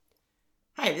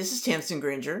Hi, this is Tamsin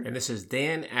Granger. And this is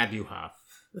Dan Abuhoff.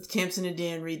 With Tamsin and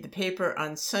Dan read the paper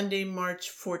on Sunday,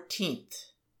 March 14th.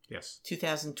 Yes.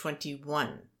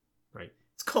 2021. Right.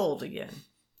 It's cold again.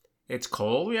 It's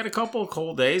cold. We had a couple of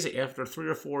cold days after 3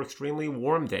 or 4 extremely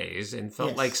warm days and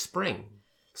felt like spring.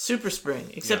 Super spring.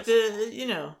 Except,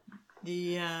 the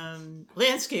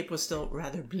landscape was still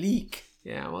rather bleak.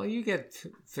 Yeah, well, you get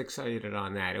fixated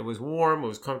on that. It was warm, it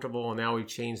was comfortable, and now we've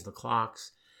changed the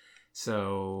clocks.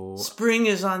 So spring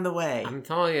is on the way. I'm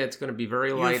telling you, it's going to be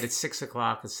very light at 6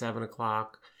 o'clock, at 7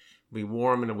 o'clock. It'll be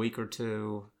warm in a week or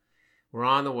two. We're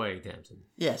on the way, Tamsin.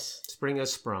 Yes. Spring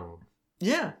has sprung.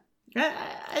 Yeah.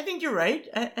 I think you're right.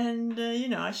 And,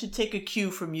 I should take a cue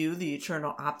from you, the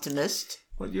eternal optimist.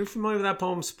 Well, you're familiar with that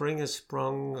poem, Spring has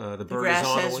sprung, the bird grass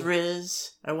is on has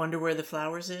riz, I wonder where the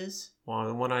flowers is? Well,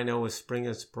 the one I know is Spring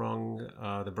has sprung,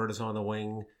 the bird is on the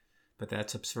wing, but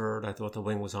that's absurd. I thought the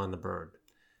wing was on the bird.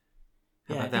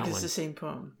 How about I think it's the same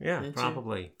poem. Yeah,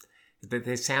 probably.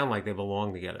 They sound like they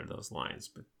belong together, those lines.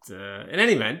 But in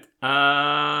any event,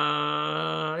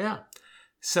 yeah.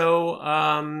 So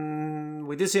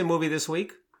we did see a movie this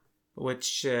week,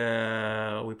 which we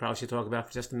probably should talk about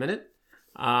for just a minute.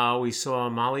 We saw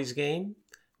Molly's Game,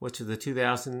 which is the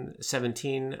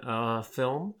 2017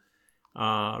 film,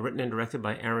 written and directed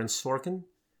by Aaron Sorkin,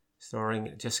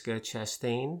 starring Jessica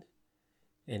Chastain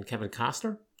and Kevin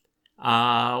Costner.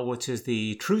 Which is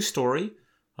the true story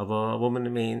of a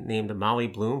woman named Molly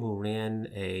Bloom who ran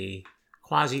a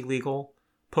quasi-legal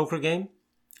poker game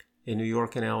in New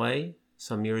York and LA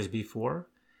some years before.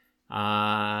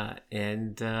 What'd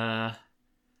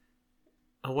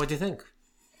you think?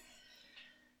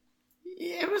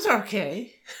 It was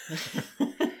okay.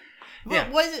 Yeah.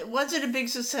 Was it a big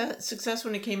success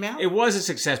when it came out? It was a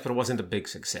success, but it wasn't a big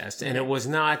success. And it was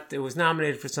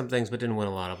nominated for some things, but didn't win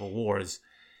a lot of awards.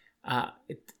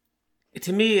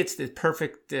 To me, it's the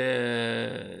perfect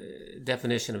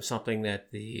definition of something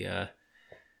that the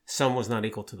sum was not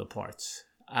equal to the parts.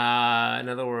 In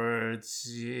other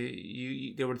words,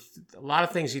 there were a lot of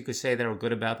things you could say that were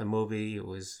good about the movie. It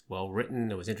was well written.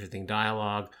 There was interesting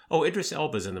dialogue. Oh, Idris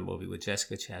Elba's in the movie with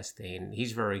Jessica Chastain.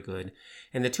 He's very good.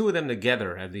 And the two of them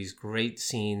together have these great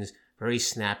scenes, very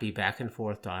snappy back and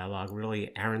forth dialogue,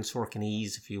 really Aaron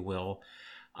Sorkinese, if you will.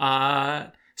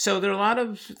 So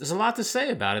there's a lot to say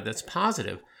about it that's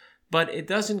positive, but it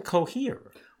doesn't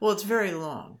cohere. Well, it's very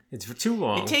long. It's too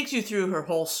long. It takes you through her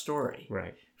whole story.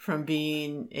 Right. From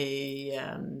being a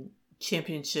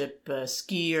championship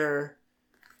skier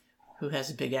who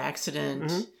has a big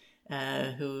accident,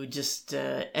 who just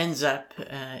ends up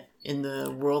in the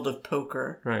world of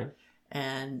poker. Right.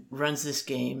 And runs this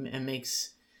game and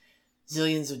makes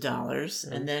zillions of dollars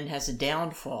and then has a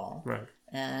downfall. Right.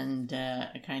 And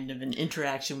a kind of an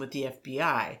interaction with the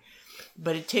FBI.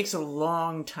 But it takes a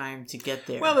long time to get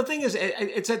there. Well, the thing is,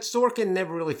 it's that Sorkin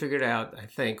never really figured out, I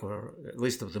think, or at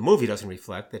least the movie doesn't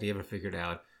reflect that he ever figured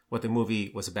out what the movie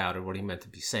was about or what he meant to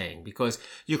be saying. Because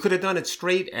you could have done it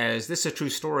straight as, this is a true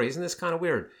story, isn't this kind of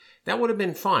weird? That would have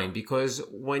been fine, because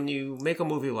when you make a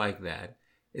movie like that,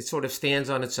 it sort of stands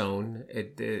on its own.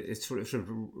 It's sort of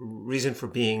reason for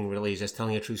being really just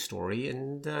telling a true story,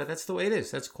 and that's the way it is.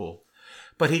 That's cool.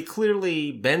 But he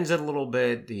clearly bends it a little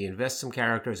bit. He invests some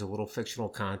characters, a little fictional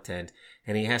content,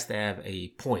 and he has to have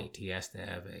a point. He has to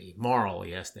have a moral.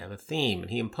 He has to have a theme, and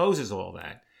he imposes all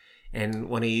that. And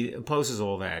when he imposes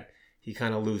all that, he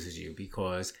kind of loses you,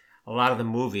 because a lot of the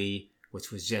movie, which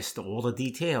was just all the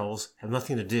details, have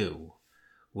nothing to do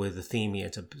with the theme he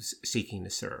ends up seeking to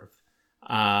serve.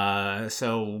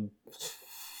 So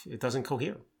it doesn't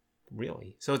cohere,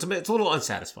 really. So it's a little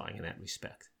unsatisfying in that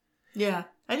respect. Yeah.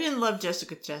 I didn't love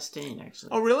Jessica Chastain, actually.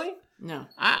 Oh, really? No.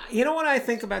 You know what I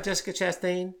think about Jessica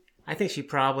Chastain? I think she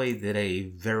probably did a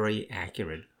very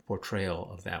accurate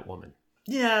portrayal of that woman.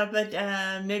 Yeah, but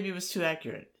maybe it was too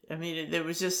accurate. I mean, there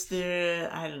was just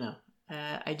I don't know.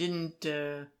 I didn't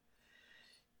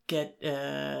get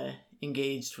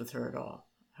engaged with her at all.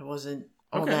 I wasn't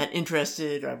all that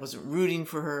interested, or I wasn't rooting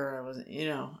for her. I wasn't,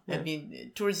 Yeah. I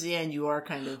mean, towards the end, you are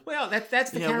kind of... Well,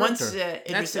 that's the character. Once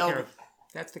Idris Elba...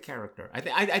 That's the character.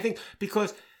 I think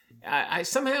because I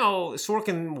somehow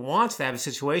Sorkin wants to have a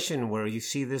situation where you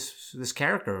see this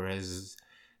character as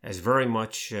very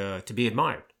much to be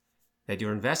admired, that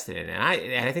you're invested in, and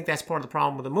I think that's part of the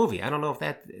problem with the movie. I don't know if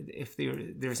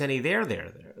there's any there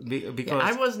because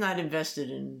I was not invested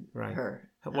in her.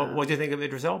 What do you think of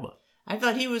Idris Elba? I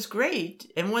thought he was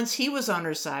great, and once he was on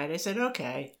her side, I said,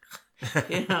 okay,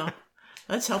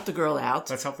 let's help the girl out.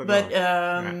 Let's help the girl. But,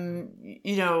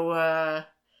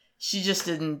 she just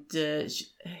didn't...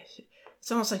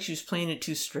 it's almost like she was playing it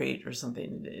too straight or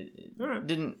something. It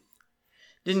didn't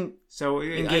Didn't So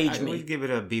engage me. would give it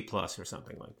a B+ or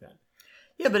something like that.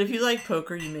 Yeah, but if you like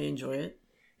poker, you may enjoy it.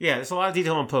 Yeah, there's a lot of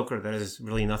detail on poker that has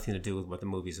really nothing to do with what the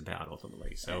movie's about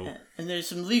ultimately. So, And there's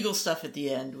some legal stuff at the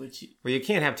end, which well, you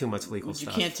can't have too much legal you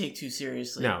stuff. can't take too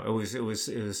seriously. No, it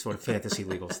was sort of fantasy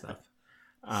legal stuff.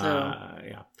 So-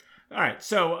 Yeah. All right.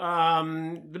 So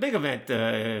the big event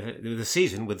of the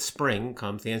season with spring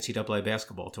comes the NCAA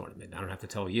basketball tournament. I don't have to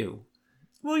tell you.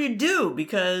 Well, you do,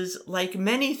 because like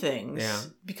many things, Yeah.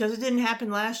 because it didn't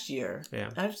happen last year, Yeah.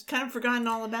 I've kind of forgotten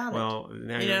all about Well, it.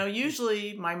 now You know,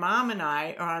 usually my mom and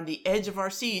I are on the edge of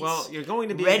our seats, well, you're going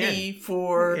to be ready again.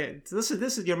 for... Yeah, this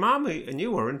is your mom and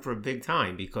you are in for a big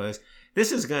time because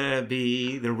this is going to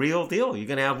be the real deal. You're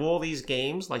going to have all these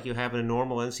games like you have in a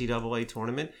normal NCAA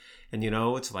tournament. And, you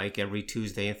know, it's like every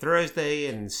Tuesday and Thursday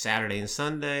and Saturday and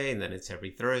Sunday. And then it's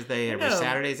every Thursday, every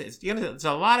Saturday. It's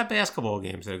a lot of basketball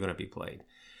games that are going to be played.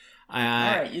 All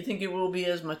right, you think it will be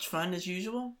as much fun as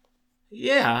usual?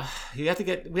 Yeah, we have to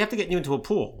get you into a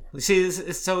pool. You see,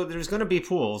 so there's going to be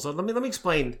pools. So let me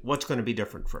explain what's going to be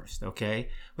different first, okay?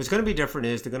 What's going to be different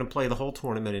is they're going to play the whole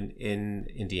tournament in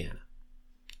Indiana.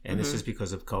 And this is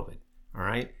because of COVID, all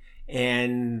right?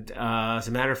 And as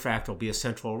a matter of fact, there'll be a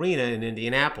central arena in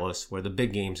Indianapolis where the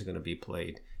big games are going to be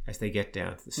played as they get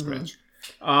down to the stretch.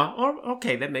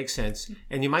 Okay, that makes sense.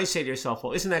 And you might say to yourself,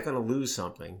 well, isn't that going to lose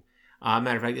something?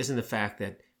 Matter of fact, isn't the fact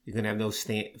that you're going to have no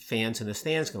fans in the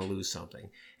stands going to lose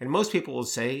something? And most people will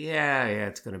say, yeah,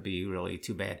 it's going to be really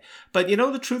too bad. But you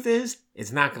know, the truth is,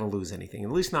 it's not going to lose anything,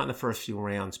 at least not in the first few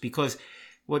rounds, because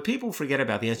what people forget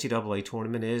about the NCAA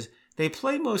tournament is they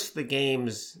play most of the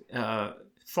games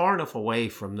far enough away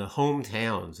from the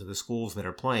hometowns of the schools that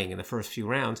are playing in the first few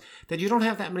rounds that you don't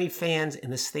have that many fans in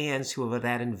the stands who are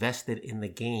that invested in the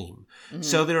game. Mm-hmm.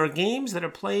 So there are games that are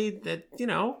played that, you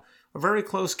know, are very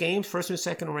close games, first and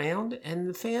second round, and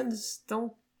the fans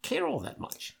don't care all that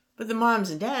much. But the moms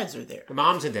and dads are there. The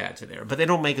moms and dads are there, but they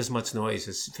don't make as much noise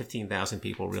as 15,000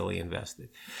 people really invested.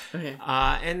 Okay.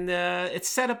 And it's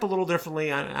set up a little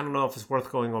differently. I don't know if it's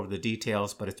worth going over the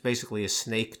details, but it's basically a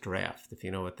snake draft, if you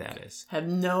know what that is. Have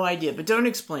no idea, but don't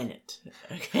explain it.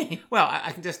 Okay. Well,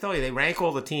 I can just tell you, they rank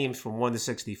all the teams from 1 to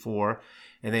 64,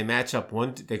 and they match up.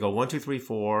 They go 1, 2, 3,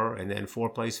 4, and then 4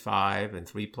 plays 5, and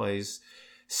 3 plays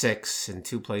 6, and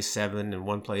 2 plays 7, and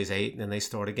 1 plays 8, and then they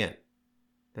start again.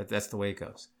 That's the way it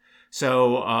goes.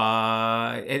 So,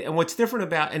 and what's different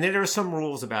about, and then there are some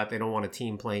rules about they don't want a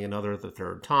team playing another the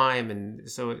third time,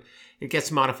 and so it gets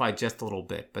modified just a little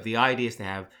bit. But the idea is to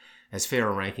have as fair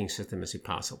a ranking system as you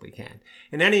possibly can.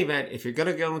 In any event, if you're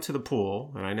going to go into the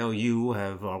pool, and I know you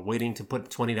are waiting to put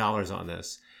 $20 on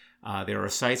this, there are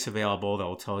sites available that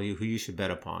will tell you who you should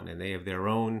bet upon, and they have their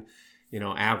own, you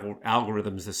know,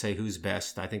 algorithms that say who's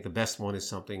best. I think the best one is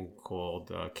something called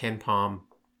KenPom,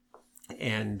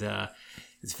 and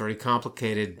it's very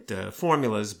complicated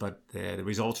formulas, but the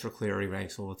results are clear. He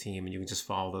ranks all the team, and you can just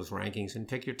follow those rankings and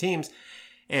pick your teams.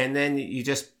 And then you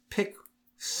just pick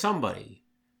somebody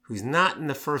who's not in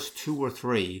the first 2 or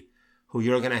 3 who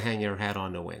you're going to hang your hat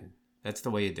on to win. That's the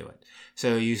way you do it.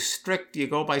 So you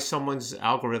go by someone's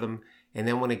algorithm, and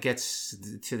then when it gets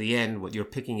to the end, what you're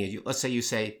picking is, let's say you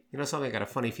say, you know something, I got a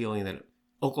funny feeling that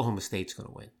Oklahoma State's going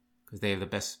to win because they have the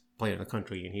best player in the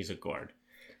country, and he's a guard.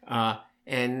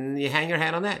 And you hang your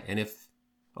hat on that. And if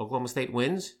Oklahoma State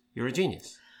wins, you're a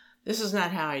genius. This is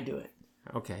not how I do it.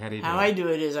 Okay, how do you do it? How I do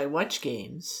it is I watch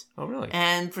games. Oh, really?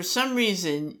 And for some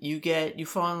reason, you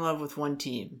fall in love with one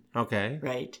team. Okay.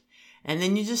 Right? And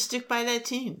then you just stick by that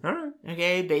team. All right.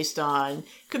 Okay?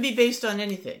 Could be based on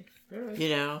anything. All right. You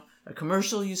know, a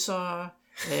commercial you saw.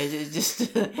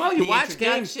 Just well, you watch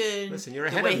games. Listen, you're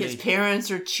ahead the way of me. his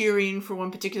parents are cheering for one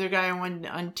particular guy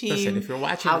on team. Listen, if you're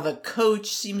watching, how the coach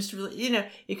seems to really, you know,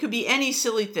 it could be any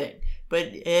silly thing. But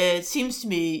it seems to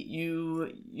me you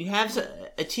have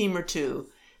a team or two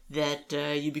that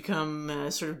you become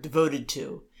sort of devoted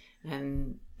to,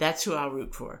 and that's who I'll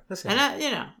root for. Listen,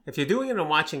 and if you're doing it and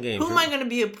watching games, who am I going to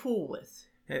be a pool with?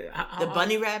 The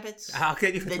bunny rabbits? I'll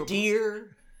get you the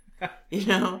deer. You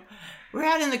know. We're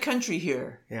out in the country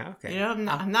here. Yeah, okay. You know,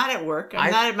 I'm not at work.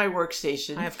 I'm not at my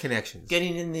workstation. I have connections.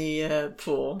 Getting in the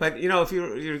pool. But, you know, if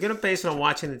you're going to base it on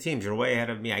watching the teams, you're way ahead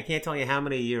of me. I can't tell you how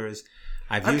many years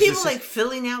I've used this. Are people like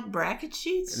filling out bracket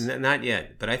sheets? Not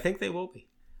yet, but I think they will be.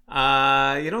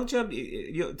 You don't jump.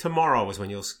 Tomorrow is when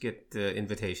you'll get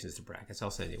invitations to brackets. I'll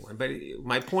send you one. But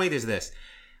my point is this.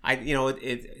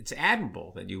 It's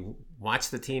admirable that you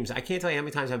watch the teams. I can't tell you how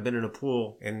many times I've been in a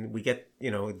pool and we get,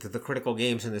 the critical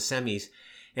games in the semis,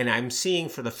 and I'm seeing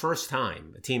for the first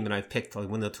time a team that I've picked to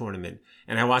win the tournament,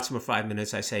 and I watch them for 5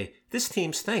 minutes. I say, this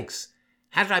team stinks.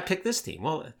 How did I pick this team?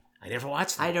 Well, I never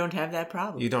watched them. I don't have that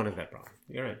problem. You don't have that problem.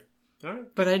 You're right. All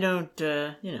right. But I don't,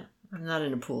 I'm not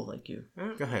in a pool like you. All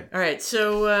right. Go ahead. All right,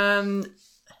 so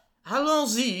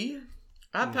allons-y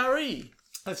à Paris.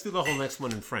 Let's do the whole next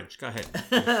one in French. Go ahead.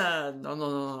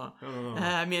 No.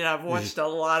 I mean, I've watched a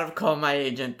lot of Call My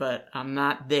Agent, but I'm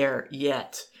not there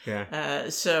yet. Yeah.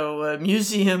 So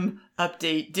museum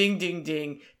update, ding, ding,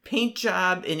 ding. Paint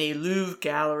job in a Louvre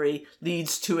gallery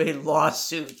leads to a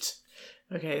lawsuit.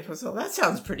 Okay, so that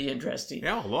sounds pretty interesting.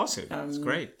 Yeah, a lawsuit. That's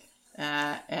great.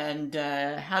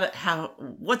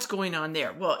 What's going on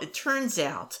there? Well, it turns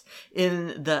out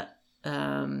in the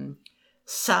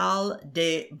Salle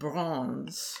des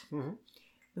Bronzes,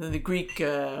 the Greek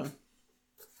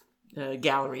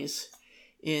galleries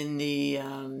in the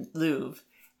Louvre,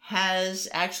 has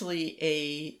actually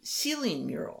a ceiling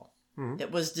mural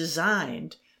that was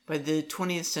designed by the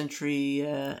 20th century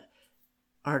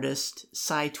artist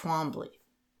Cy Twombly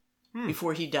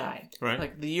before he died. Right.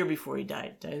 Like the year before he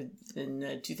died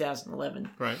in 2011.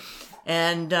 Right.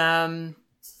 And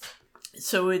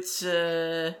so it's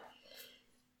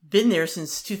been there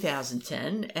since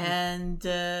 2010, and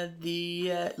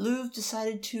the Louvre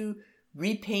decided to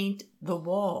repaint the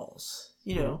walls.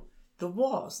 You know, the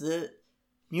walls, the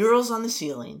murals on the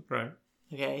ceiling. Right.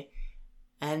 Okay.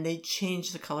 And they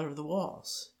changed the color of the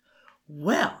walls.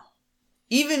 Well,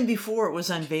 even before it was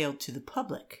unveiled to the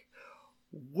public,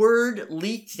 word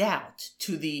leaked out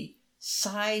to the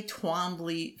Cy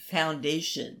Twombly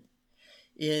Foundation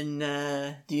in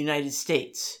the United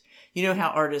States. You know how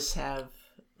artists have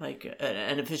like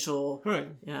an official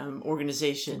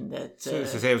organization that so to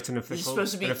say it's an official,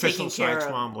 supposed to be taking care Cy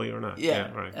of, Twombly or not?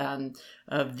 right.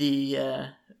 Of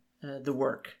the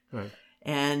work, right?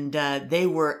 And they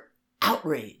were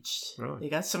outraged. Really?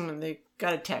 They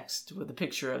got a text with a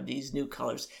picture of these new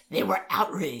colors. They were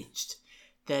outraged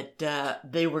that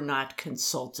they were not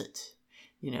consulted.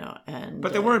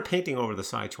 But they weren't painting over the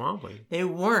Cy Twombly. They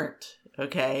weren't.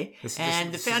 Okay, the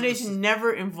foundation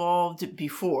never involved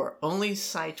before. Only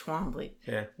Cy Twombly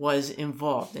was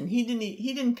involved, and he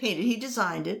didn't paint it. He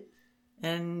designed it,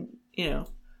 and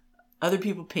other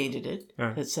people painted it,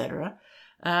 etc.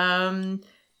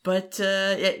 But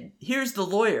here's the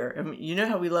lawyer. I mean, you know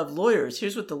how we love lawyers.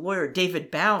 Here's what the lawyer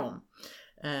David Baum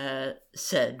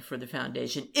said for the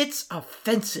foundation. It's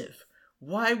offensive.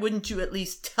 Why wouldn't you at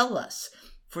least tell us?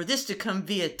 For this to come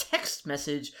via text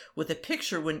message with a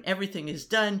picture when everything is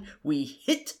done, we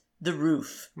hit the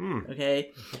roof.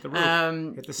 Okay? Hit the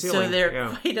roof. Hit the ceiling. So they're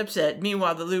quite upset.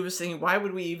 Meanwhile, the Louvre is thinking, why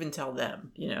would we even tell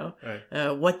them?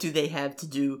 Right. What do they have to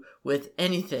do with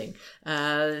anything?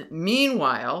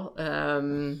 Meanwhile,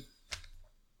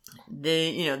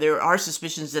 there are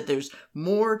suspicions that there's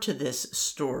more to this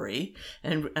story,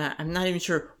 and I'm not even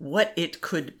sure what it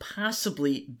could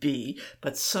possibly be,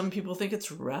 but some people think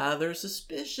it's rather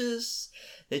suspicious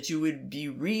that you would be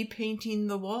repainting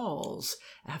the walls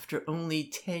after only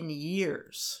 10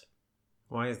 years.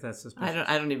 Why is that suspicious?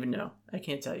 I don't even know. I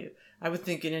can't tell you. I would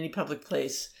think in any public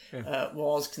place,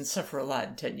 walls can suffer a lot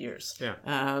in 10 years. Yeah.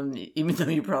 Even though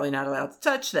you're probably not allowed to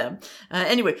touch them.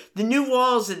 Anyway, the new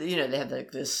walls, they have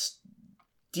like this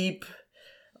deep,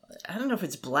 I don't know if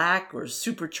it's black or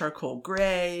super charcoal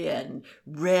gray and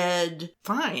red.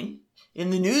 Fine in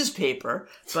the newspaper,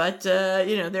 but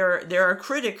there are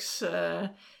critics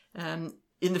in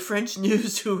the French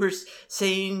news who are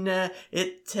saying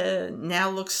it now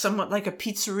looks somewhat like a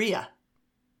pizzeria.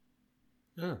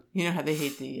 Oh. You know how they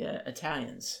hate the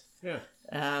Italians. Yeah.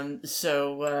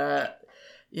 So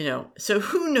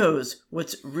who knows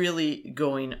what's really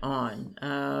going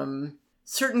on?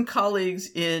 Certain colleagues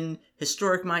in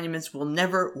historic monuments will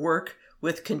never work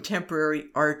with contemporary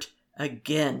art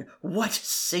again. What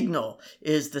signal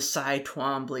is the Cy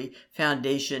Twombly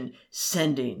Foundation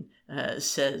sending,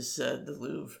 says the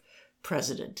Louvre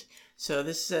president. So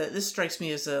this strikes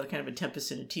me as a kind of a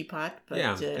tempest in a teapot. But,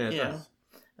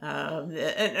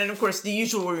 and of course, the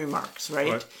usual remarks, right?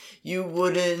 What? You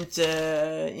wouldn't,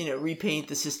 repaint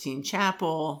the Sistine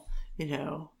Chapel,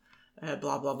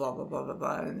 blah, blah, blah, blah, blah, blah,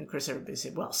 blah. And of course, everybody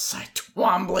said, well, Cy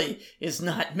Twombly is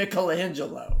not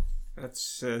Michelangelo.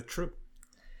 That's true.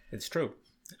 It's true.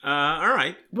 All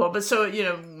right. Well, but so,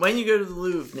 when you go to the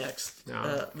Louvre next,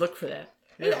 look for that.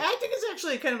 Yeah. I think it's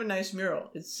actually kind of a nice mural.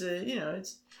 It's,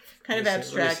 it's kind of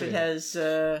abstract. It has,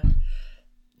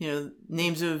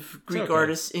 names of Greek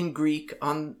artists in Greek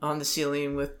on the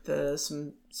ceiling with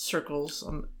some circles.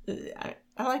 I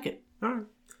like it. All right.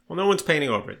 Well, no one's painting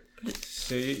over it.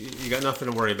 So you got nothing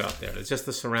to worry about there. It's just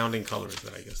the surrounding colors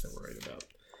that I guess they're worried about.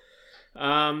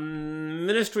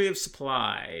 Ministry of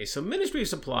Supply. So Ministry of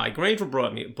Supply, Granger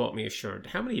bought me a shirt.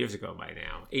 How many years ago by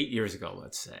now? 8 years ago,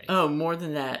 let's say. Oh, more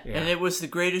than that. Yeah. And it was the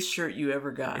greatest shirt you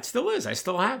ever got. It still is. I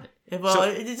still have it. Well, So,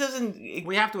 it doesn't.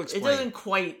 we have to explain. It doesn't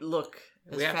quite look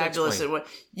as We have to fabulous as explain. what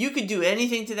you could do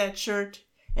anything to that shirt,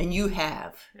 and you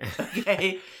have.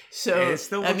 Okay, so And it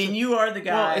still I looks- mean, you are the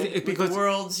guy Well, with because- the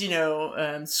world's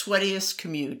sweatiest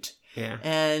commute, Yeah.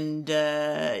 and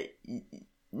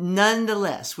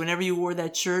nonetheless, whenever you wore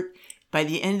that shirt, by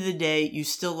the end of the day, you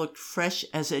still looked fresh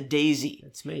as a daisy.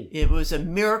 That's me. It was a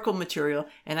miracle material,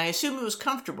 and I assume it was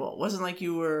comfortable. It wasn't like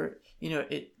you were,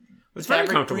 It's very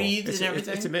fabric comfortable. breathed It's- and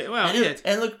everything. well, and yeah,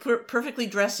 it looked perfectly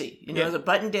dressy. It Yeah. was a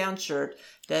button-down shirt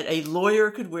that a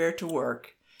lawyer could wear to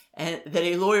work, and that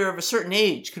a lawyer of a certain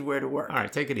age could wear to work. All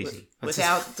right, take it easy. Let's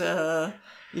Without,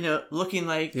 looking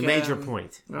like... You made your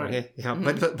point. right. Okay? Yeah,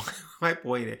 but my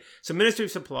point is, so Ministry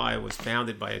of Supply was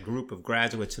founded by a group of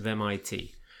graduates of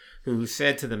MIT who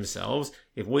said to themselves,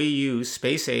 if we use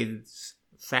space age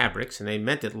fabrics, and they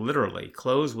meant it literally,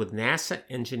 clothes with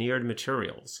NASA-engineered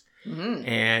materials,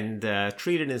 and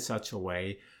treat it in such a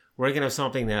way, we're going to have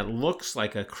something that looks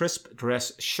like a crisp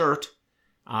dress shirt,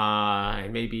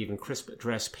 and maybe even crisp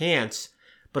dress pants,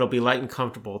 but it'll be light and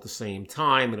comfortable at the same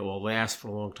time, and it will last for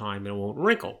a long time, and it won't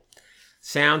wrinkle.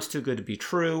 Sounds too good to be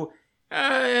true.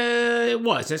 It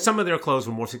was. And some of their clothes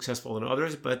were more successful than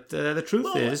others, but the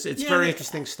truth is, it's very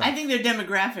interesting stuff. I think their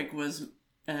demographic was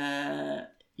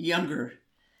younger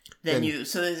than you,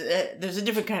 so there's a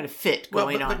different kind of fit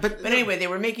going on. But anyway, they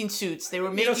were making suits. They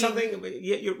were making something.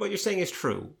 What you're saying is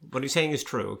true. What you're saying is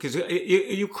true because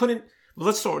you couldn't. Well,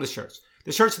 let's start with the shirts.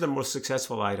 The shirts are the most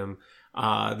successful item.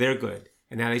 They're good.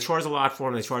 And now they charge a lot for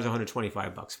them. They charge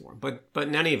 $125 for them. But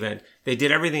in any event, they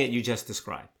did everything that you just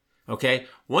described. Okay?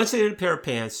 Once they did a pair of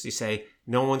pants, you say,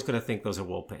 no one's going to think those are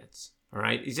wool pants. All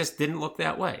right? It just didn't look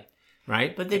that way.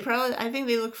 Right? But I think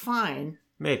they look fine.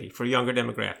 Maybe, for a younger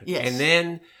demographic. Yes. And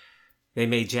then they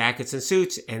made jackets and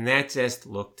suits, and that just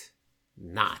looked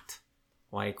not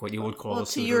like what you would call a to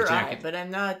suit or your a jacket. eye, but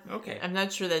I'm not. Okay. I'm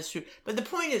not sure that's true. But the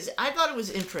point is, I thought it was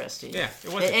interesting. Yeah, it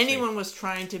was that interesting. anyone was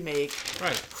trying to make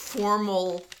Right.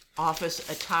 formal office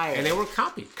attire, And they were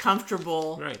copied.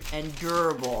 comfortable Right. and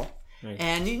durable. Right.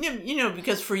 And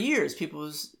because for years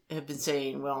people have been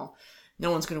saying, well,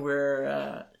 no one's going to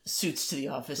wear suits to the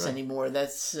office anymore.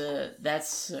 That's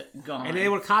gone. And they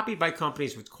were copied by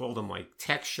companies which called them like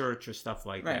tech shirts or stuff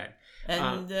like that.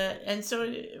 And so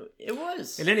it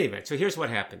was. In any event, so here's what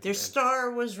happened. Their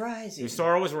star was rising. Their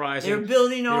star was rising. They were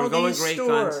building They all were going these great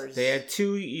stores. guns. They had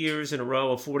 2 years in a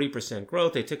row of 40%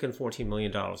 growth. They took in $14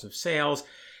 million of sales,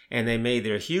 and they made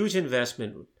their huge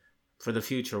investment for the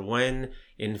future when,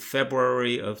 in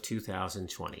February of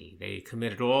 2020, they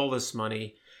committed all this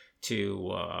money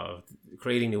to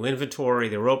creating new inventory.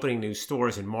 They were opening new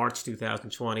stores in March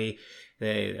 2020.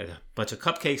 A bunch of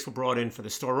cupcakes were brought in for the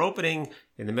store opening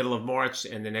in the middle of March,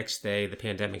 and the next day the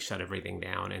pandemic shut everything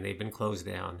down, and they've been closed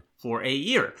down for a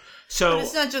year. So But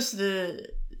it's not just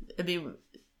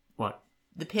what?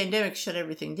 The pandemic shut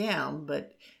everything down,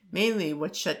 but mainly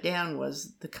what shut down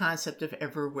was the concept of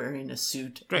ever wearing a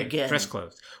suit Great, again. dress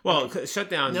clothes. Well, shut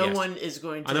down. No yes. one is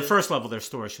going to. On the first level, their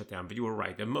stores shut down, but you were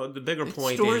right. The bigger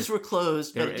point Stores is were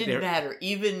closed, but it didn't they're- matter.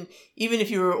 Even if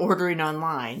you were ordering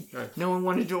online, Right. no one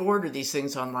wanted to order these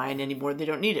things online anymore. They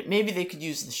don't need it. Maybe they could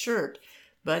use the shirt,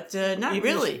 but not Even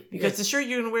really, the- because yeah. the shirt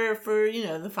you're going to wear for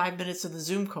the 5 minutes of the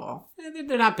Zoom call.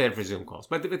 they're not bad for Zoom calls.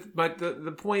 But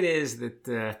the point is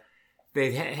that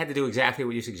they had to do exactly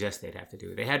what you suggest they'd have to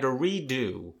do. They had to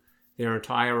redo their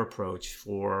entire approach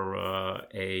for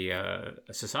a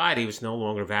society which no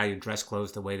longer valued dress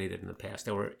clothes the way they did in the past.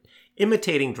 They were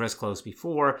imitating dress clothes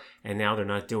before, and now they're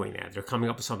not doing that. They're coming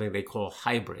up with something they call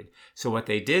hybrid. So what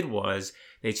they did was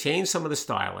they changed some of the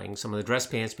styling. Some of the dress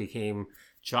pants became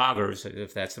joggers,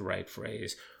 if that's the right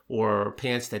phrase, or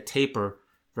pants that taper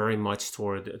very much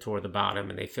toward the bottom,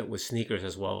 and they fit with sneakers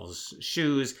as well as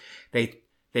shoes.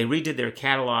 They redid their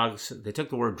catalogs. They took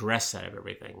the word dress out of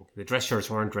everything. The dress shirts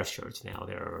aren't dress shirts now.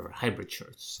 They're hybrid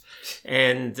shirts.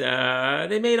 And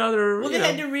they made other... Well, they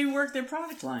had to rework their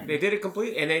product line. They did it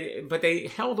completely. But they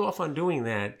held off on doing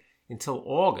that until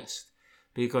August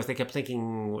because they kept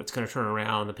thinking it's going to turn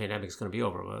around. The pandemic's going to be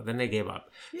over. Well, then they gave up.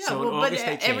 Yeah, so in August,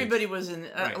 they changed. everybody was in...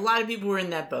 Right. A lot of people were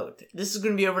in that boat. This is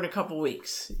going to be over in a couple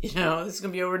weeks. This is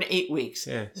going to be over in 8 weeks.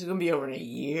 Yeah. This is going to be over in a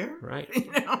year. Right. You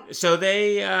know? So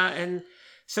they...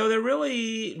 So they're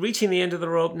really reaching the end of the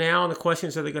rope now, and the question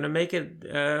is, are they going to make it?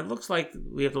 Looks like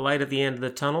we have the light at the end of the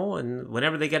tunnel, and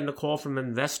whenever they get a call from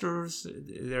investors,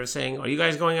 they're saying, are you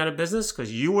guys going out of business?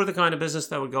 Because you were the kind of business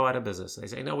that would go out of business. They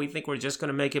say, no, we think we're just going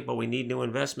to make it, but we need new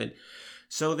investment.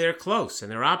 So they're close,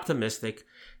 and they're optimistic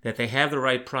that they have the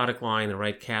right product line, the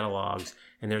right catalogs,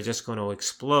 and they're just going to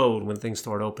explode when things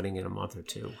start opening in a month or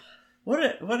two. What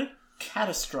a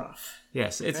catastrophe.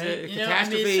 Yes, it's right? a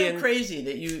catastrophe. It's so crazy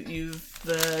that you've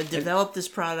developed this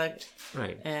product,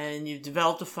 right? And you've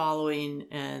developed a following,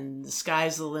 and the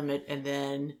sky's the limit, and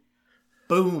then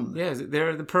boom. Yeah,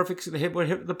 they're the perfect. They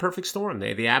hit the perfect storm. They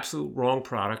had the absolute wrong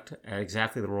product at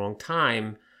exactly the wrong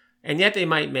time, and yet they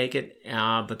might make it.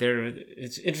 But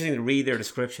it's interesting to read their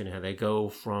description, how they go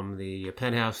from the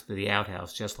penthouse to the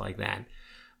outhouse just like that.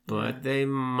 But they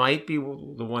might be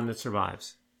the one that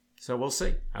survives. So we'll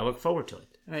see. I look forward to it.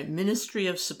 All right, Ministry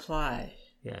of Supply.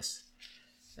 Yes.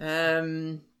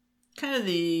 Kind of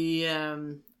the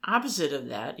opposite of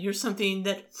that. Here's something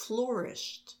that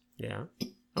flourished. Yeah.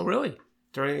 Oh, really?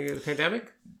 During the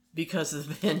pandemic? Because of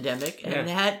the pandemic. And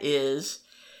that is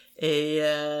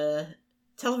a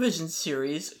television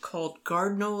series called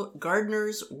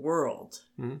Gardener's World.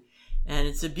 Mm-hmm. And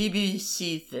it's a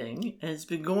BBC thing. And it's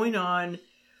been going on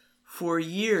for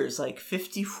years, like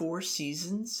 54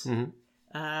 seasons. Mm-hmm.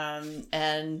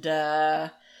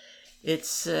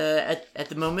 It's at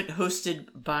the moment hosted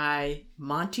by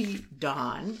Monty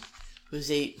Don,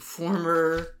 who's a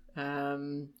former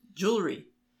jewelry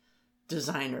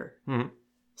designer,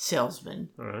 salesman,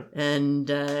 and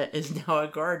is now a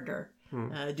gardener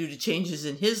due to changes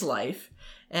in his life.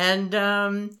 And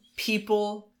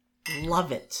people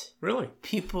love it. Really?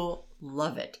 People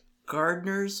love it.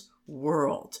 Gardener's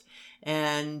World.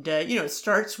 And, it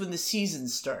starts when the season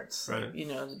starts, right.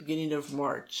 The beginning of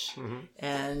March. Mm-hmm.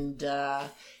 And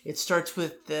it starts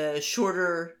with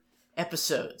shorter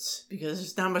episodes because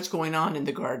there's not much going on in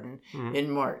the garden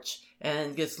in March.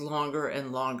 And it gets longer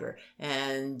and longer.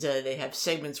 And they have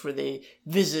segments where they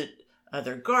visit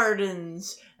other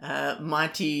gardens.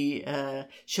 Monty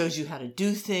shows you how to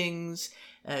do things.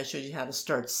 Shows you how to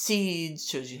start seeds.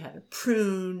 Shows you how to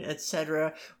prune,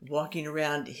 etc. Walking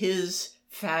around his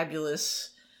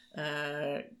fabulous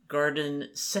garden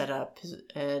setup,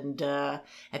 and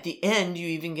at the end you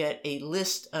even get a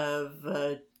list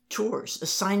of chores,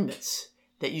 assignments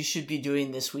that you should be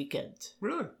doing this weekend.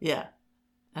 Really? Yeah.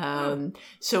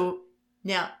 So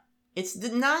now it's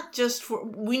not just for,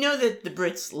 we know that the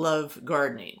Brits love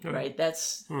gardening, right?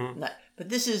 That's not, but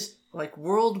this is like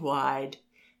worldwide,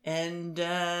 and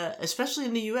especially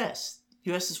in the U.S.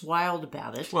 U.S. is wild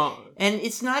about it. Well, and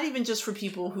it's not even just for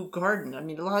people who garden. I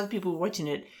mean, a lot of people watching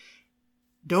it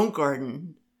don't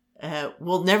garden,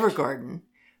 will never garden,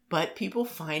 but people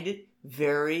find it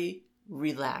very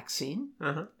relaxing.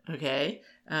 Okay.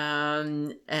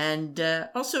 And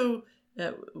also,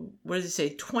 what does it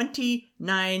say?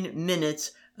 29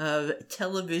 minutes of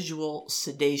televisual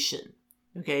sedation.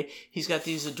 Okay. He's got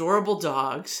these adorable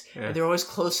dogs, and they're always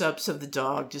close-ups of the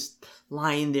dog just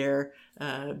lying there,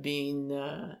 being,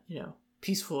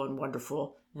 peaceful and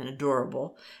wonderful and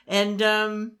adorable. And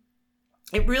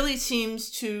it really seems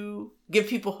to give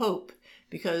people hope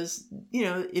because,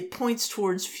 it points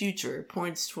towards future. It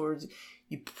points towards,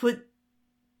 you put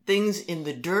things in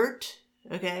the dirt,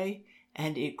 okay,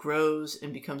 and it grows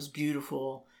and becomes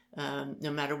beautiful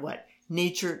no matter what.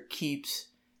 Nature keeps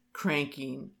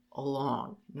cranking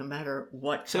along, no matter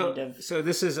what kind of. So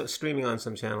this is streaming on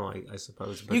some channel, I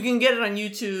suppose. But... You can get it on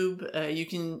YouTube.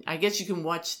 I guess you can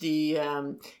watch the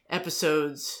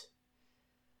episodes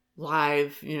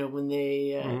live, when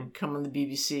they come on the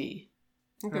BBC.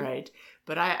 Okay. Right.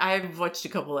 But I've watched a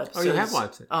couple episodes. Oh, you have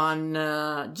watched it?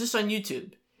 On just on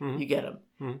YouTube. You get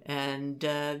them.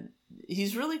 And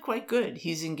he's really quite good.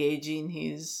 He's engaging.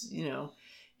 He's,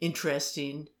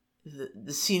 interesting.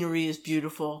 The scenery is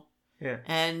beautiful. Yeah.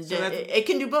 And so it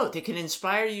can do both. It can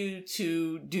inspire you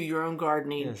to do your own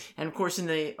gardening. Yes. And of course, in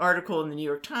the article in the New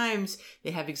York Times, they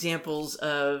have examples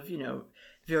of,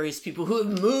 various people who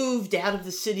have moved out of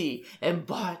the city and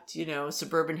bought, a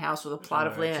suburban house with a plot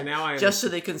of land so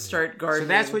they can start gardening. So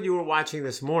that's what you were watching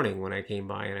this morning when I came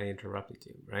by and I interrupted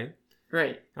you, right?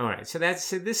 Right. All right. So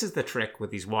this is the trick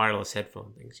with these wireless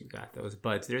headphone things you got, those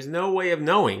buds. There's no way of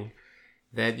knowing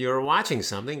that you're watching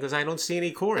something because I don't see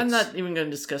any cords. I'm not even going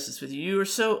to discuss this with you. You are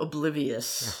so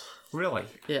oblivious. Really?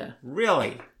 Yeah.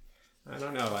 Really? I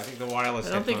don't know. I think the wireless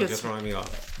headphones are throwing me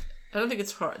off. I don't think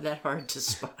it's that hard to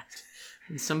spot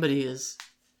when somebody is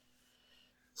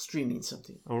streaming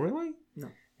something. Oh, really? No.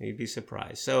 You'd be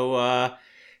surprised. So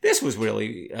this was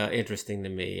really interesting to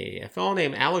me. A fellow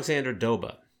named Alexander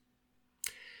Doba.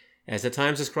 As the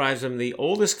Times describes him, the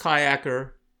oldest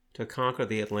kayaker to conquer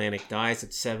the Atlantic, dies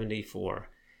at 74.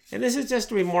 And this is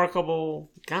just a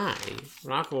remarkable guy,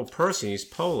 remarkable person. He's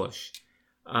Polish.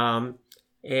 And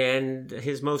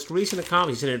his most recent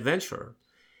accomplishment, he's an adventurer.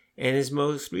 And his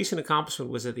most recent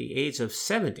accomplishment was at the age of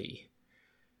 70,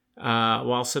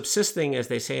 while subsisting, as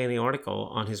they say in the article,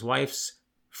 on his wife's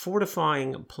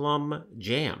fortifying plum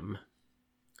jam,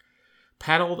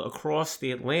 paddled across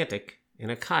the Atlantic in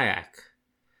a kayak.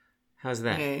 How's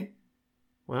that? Okay.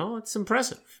 Well, it's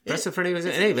impressive. Impressive for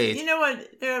anybody. You know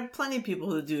what? There are plenty of people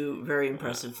who do very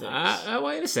impressive things.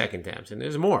 Wait a second, Tamsin.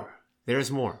 There's more. There's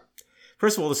more.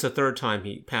 First of all, this is the third time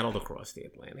he paddled across the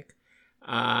Atlantic.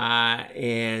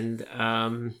 And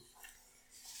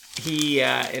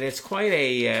it's quite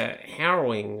a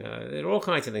harrowing. There are all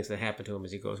kinds of things that happen to him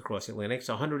as he goes across the Atlantic. It's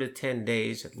 110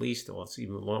 days at least, or it's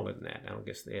even longer than that. I don't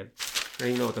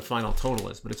even know what the final total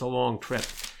is, but it's a long trip.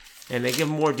 And they give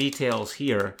more details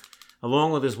here.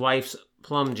 Along with his wife's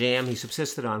plum jam, he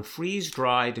subsisted on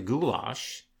freeze-dried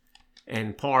goulash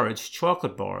and porridge,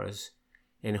 chocolate bars,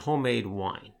 and homemade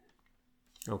wine.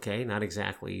 Okay, not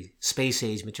exactly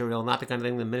space-age material, not the kind of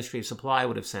thing the Ministry of Supply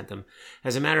would have sent him.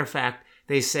 As a matter of fact,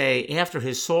 they say after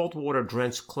his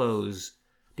saltwater-drenched clothes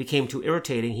became too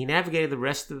irritating, he navigated the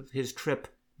rest of his trip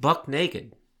buck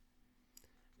naked.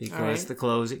 Because the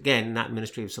clothes, again, not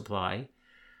Ministry of Supply.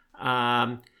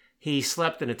 He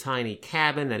slept in a tiny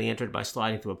cabin that he entered by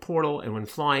sliding through a portal, and when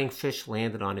flying fish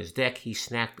landed on his deck, he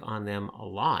snacked on them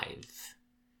alive.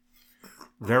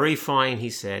 Very fine,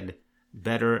 he said.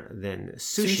 Better than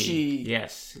sushi.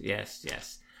 Yes.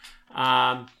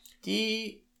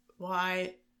 DYI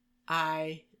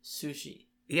sushi.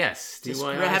 Yes. Just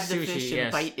DYI grab sushi, the fish and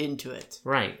bite into it.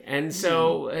 Right. And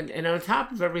so, and on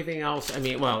top of everything else, I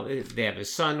mean, well, they have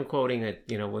his son quoting it,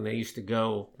 when they used to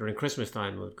go during Christmas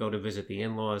time, would go to visit the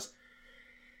in-laws.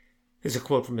 Here's a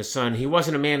quote from his son. He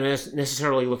wasn't a man who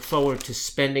necessarily looked forward to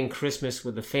spending Christmas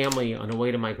with the family on the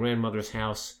way to my grandmother's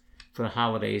house for the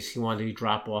holidays. He wanted to be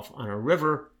dropped off on a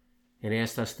river and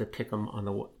asked us to pick him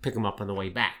up on the way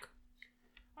back.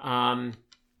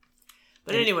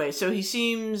 But anyway, so he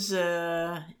seems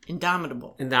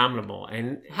indomitable. Indomitable.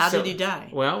 And how did he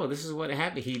die? Well, this is what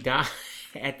happened. He died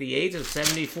at the age of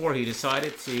 74. He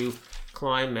decided to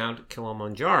climb Mount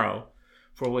Kilimanjaro,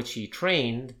 for which he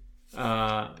trained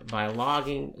by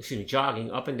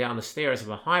jogging up and down the stairs of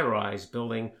a high-rise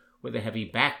building with a heavy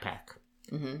backpack.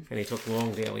 Mm-hmm. And he took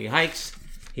long daily hikes.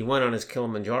 He went on his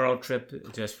Kilimanjaro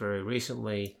trip just very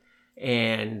recently,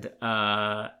 and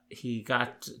he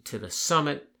got to the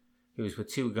summit. He was with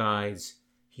two guides.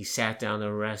 He sat down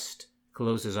to rest,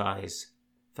 closed his eyes,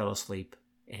 fell asleep,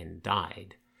 and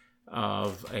died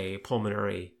of a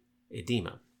pulmonary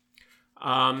edema.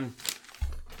 And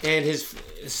his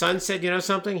son said,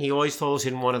 something? He always told us he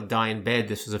didn't want to die in bed.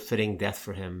 This was a fitting death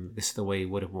for him. This is the way he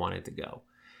would have wanted to go.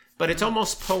 But it's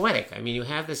almost poetic. I mean, you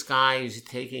have this guy who's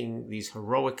taking these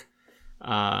heroic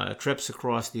trips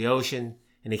across the ocean,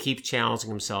 and he keeps challenging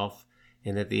himself.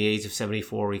 And at the age of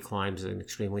 74, he climbs an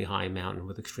extremely high mountain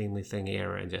with extremely thin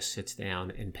air and just sits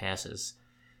down and passes.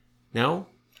 No?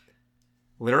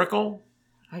 Lyrical?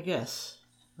 I guess.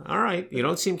 All right. You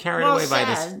don't seem carried away by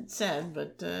this. Sad,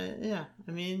 but yeah.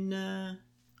 I mean,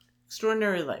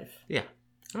 extraordinary life. Yeah.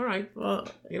 All right. Well,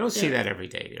 you don't see that every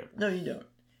day here. No, you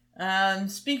don't.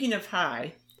 Speaking of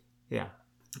high. Yeah.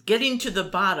 Getting to the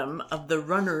bottom of the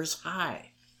runner's high.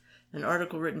 An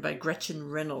article written by Gretchen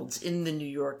Reynolds in the New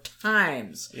York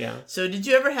Times. Yeah. So did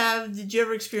you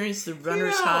ever experience the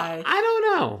runner's high? I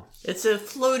don't know. It's a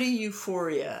floaty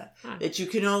euphoria that you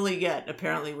can only get,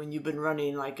 apparently, when you've been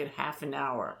running like a half an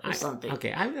hour or something.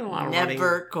 Okay, I've done a lot of running.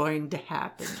 Never going to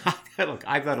happen. Look,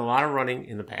 I've done a lot of running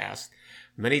in the past.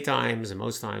 Many times, and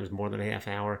most times more than a half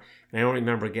hour. And I don't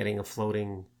remember getting a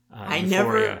floating I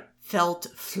euphoria. never felt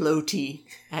floaty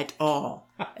at all.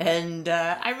 And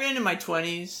I ran in my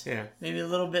 20s, maybe a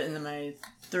little bit in my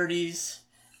 30s,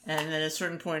 and then at a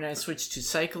certain point I switched to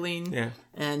cycling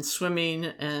and swimming.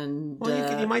 And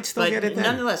you might still get it then.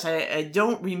 Nonetheless, I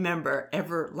don't remember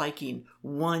ever liking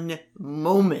one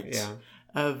moment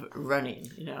of running.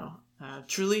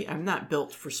 Truly, I'm not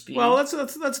built for speed. Well,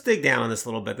 let's dig down on this a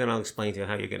little bit, then I'll explain to you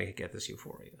how you're going to get this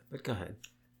euphoria. But go ahead.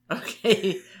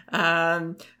 Okay.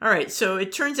 All right. So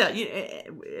it turns out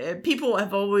people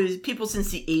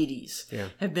since the 80s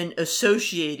have been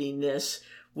associating this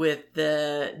with with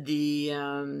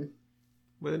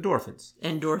endorphins.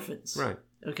 Endorphins. Right.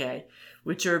 Okay.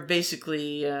 Which are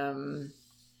basically, how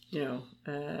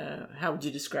would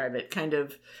you describe it? Kind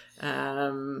of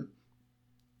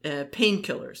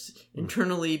painkillers,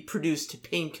 internally produced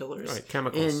painkillers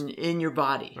chemicals in your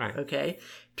body. Right. Okay.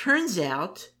 Turns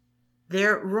out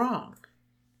they're wrong.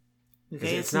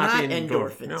 Okay, it's not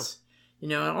endorphins. No. You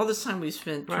know, all this time we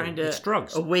spent trying to it's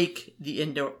drugs. awake the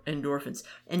endorphins.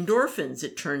 Endorphins,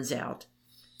 it turns out,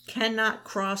 cannot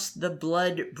cross the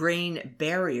blood-brain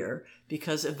barrier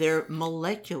because of their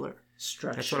molecular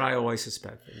structure. That's what I always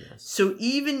suspected, yes. So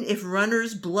even if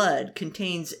runners' blood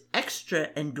contains extra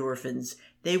endorphins,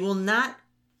 they will not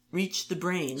reach the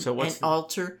brain and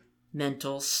alter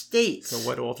mental states. So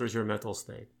what alters your mental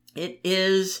state? It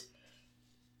is,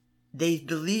 they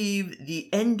believe, the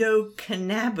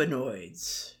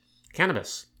endocannabinoids.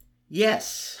 Cannabis.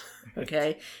 Yes.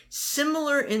 Okay.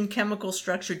 Similar in chemical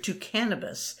structure to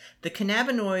cannabis, the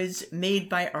cannabinoids made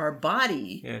by our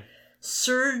body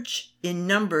surge in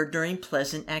number during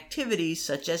pleasant activities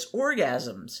such as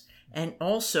orgasms, and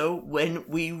also when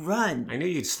we run. I knew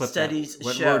you'd slip Studies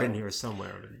that show word in here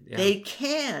somewhere. Yeah. They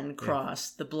can cross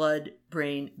the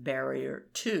blood-brain barrier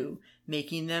too,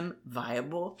 making them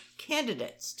viable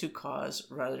candidates to cause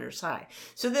runners high.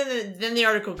 So then the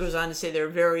article goes on to say there are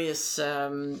various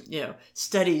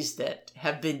studies that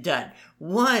have been done.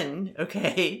 One,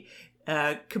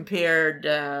 compared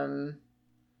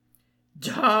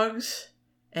dogs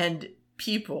and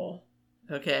people,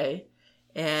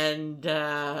 and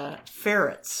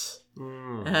ferrets.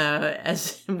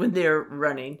 As when they're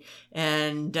running,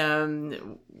 and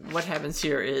what happens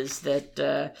here is that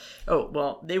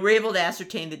they were able to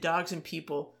ascertain that dogs and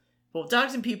people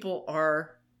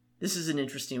are, this is an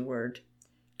interesting word,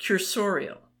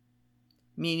 cursorial,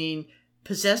 meaning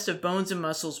possessed of bones and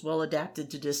muscles well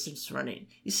adapted to distance running.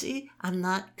 You see, I'm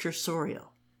not cursorial.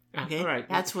 Okay, all right.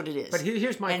 That's what it is. But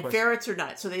here's my question. And ferrets are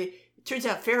not. So it turns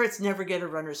out ferrets never get a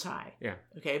runner's high. Yeah.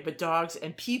 Okay, but dogs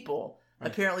and people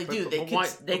apparently do.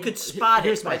 They could spot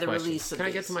it by the release of Can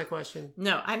I get to my question?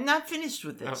 No, I'm not finished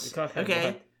with this. Go ahead.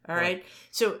 Okay? All right.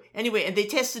 So anyway, and they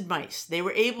tested mice. They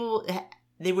were able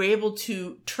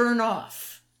to turn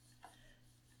off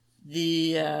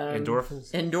the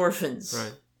endorphins.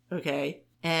 Right. Okay.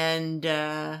 And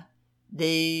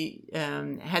they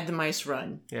had the mice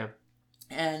run. Yeah.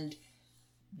 And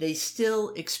they still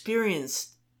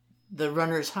experienced the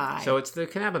runner's high. So it's the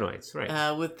cannabinoids,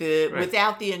 right?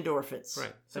 Without the endorphins,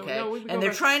 right? So, okay, and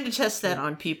they're trying to test that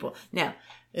on people. Now,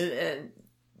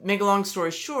 make a long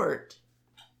story short,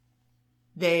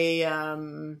 they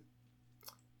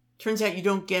turns out you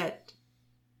don't get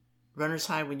runner's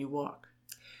high when you walk.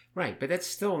 Right, but that's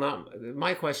still not.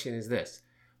 My question is this: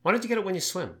 why don't you get it when you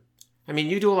swim? I mean,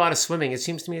 you do a lot of swimming. It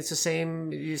seems to me it's the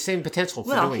same potential for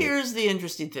doing it. Well, here's the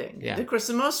interesting thing. Yeah. Of course,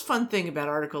 the most fun thing about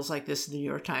articles like this in the New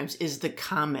York Times is the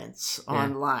comments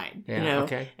online. Yeah,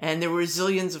 okay. And there were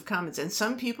zillions of comments. And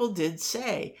some people did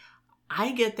say,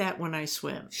 I get that when I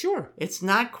swim. Sure. It's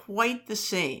not quite the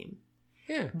same.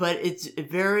 Yeah. But it's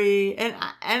very... And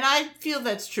I feel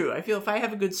that's true. I feel if I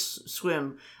have a good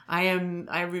swim,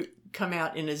 I come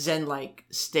out in a Zen-like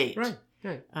state. Right.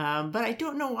 But I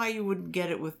don't know why you wouldn't get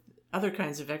it with other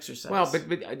kinds of exercise. Well, but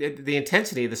the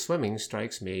intensity of the swimming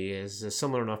strikes me as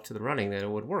similar enough to the running that it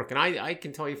would work. And I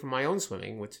can tell you from my own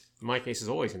swimming, which in my case is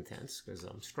always intense because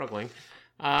I'm struggling,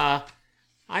 I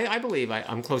believe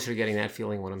I'm closer to getting that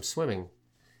feeling when I'm swimming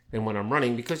than when I'm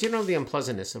running because you know the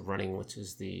unpleasantness of running, which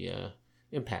is the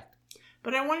impact.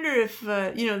 But I wonder if,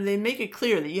 they make it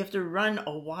clear that you have to run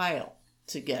a while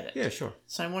to get it. Yeah, sure.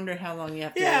 So I wonder how long you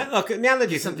have to... Yeah, look, now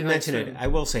that you mention it, I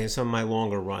will say in some of my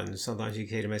longer runs, sometimes you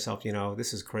say to myself,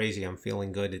 this is crazy, I'm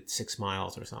feeling good at 6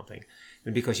 miles or something.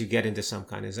 And because you get into some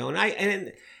kind of zone.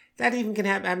 And that even can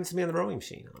happen to me on the rowing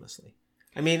machine, honestly.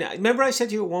 I mean, remember I said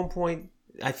to you at one point,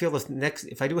 I feel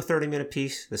if I do a 30-minute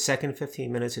piece, the second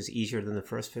 15 minutes is easier than the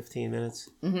first 15 minutes.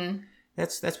 Mm-hmm.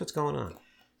 That's what's going on.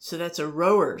 So that's a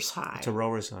rower's high. It's a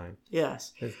rower's high.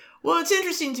 Yes. Well, it's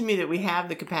interesting to me that we have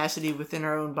the capacity within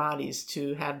our own bodies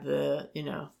to have the,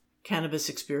 cannabis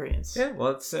experience. Yeah,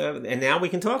 well, it's and now we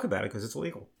can talk about it because it's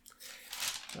legal.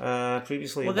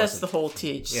 Previously, well, that's the whole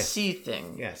THC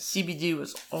thing. Yes, CBD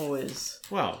was always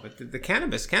but the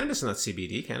cannabis is not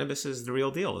CBD. Cannabis is the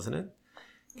real deal, isn't it?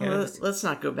 Well, let's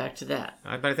not go back to that.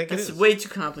 But I think it's way too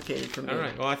complicated for me. All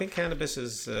right. Well, I think cannabis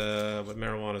is what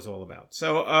marijuana is all about.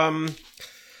 So.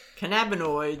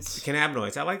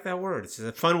 Cannabinoids. I like that word. It's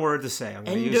a fun word to say. I'm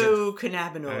going to use it.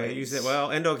 Endocannabinoids. I use it. Well,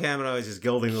 endocannabinoids is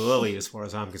gilding the lily as far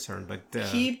as I'm concerned. But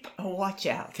keep a watch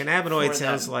out. Cannabinoid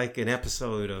sounds like an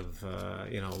episode of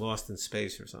Lost in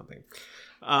Space or something.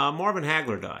 Marvin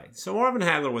Hagler died. So Marvin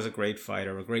Hagler was a great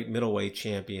fighter, a great middleweight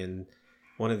champion,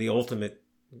 one of the ultimate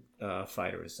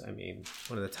fighters. I mean,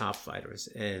 one of the top fighters.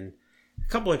 And a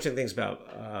couple interesting things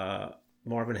about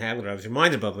Marvin Hagler I was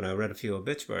reminded of when I read a few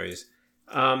obituaries.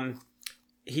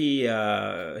 he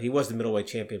was the middleweight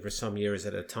champion for some years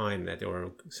at a time that there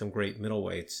were some great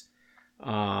middleweights.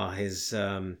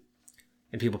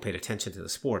 And people paid attention to the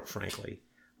sport, frankly.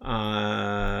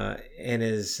 And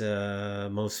his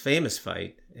most famous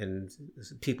fight, and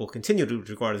people continue to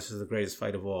regard this as the greatest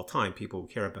fight of all time, people who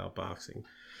care about boxing,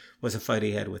 was a fight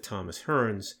he had with Thomas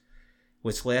Hearns,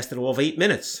 which lasted all of 8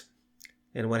 minutes.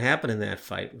 And what happened in that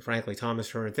fight, frankly,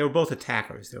 Thomas Hearns, they were both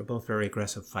attackers. They were both very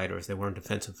aggressive fighters. They weren't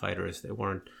defensive fighters. They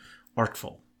weren't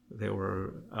artful. They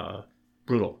were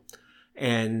brutal.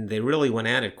 And they really went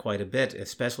at it quite a bit,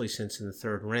 especially since in the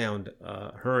third round,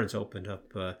 Hearns opened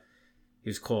up, he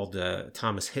was called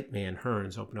Thomas Hitman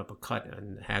Hearns, opened up a cut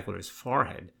on Hagler's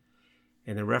forehead.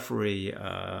 And the referee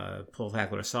pulled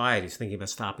Hagler aside. He's thinking about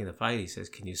stopping the fight. He says,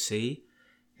 "Can you see?"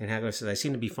 And Hagler says, "I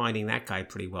seem to be finding that guy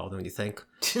pretty well, don't you think?"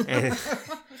 and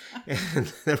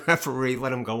the referee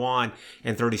let him go on.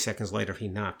 And 30 seconds later, he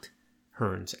knocked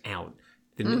Hearns out.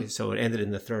 So it ended in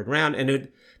the third round. And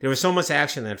there was so much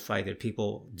action in that fight that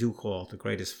people do call it the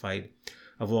greatest fight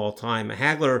of all time.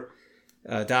 Hagler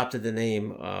adopted the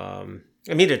name,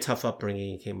 he had a tough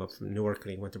upbringing. He came up from Newark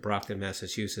and he went to Brockton,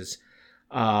 Massachusetts.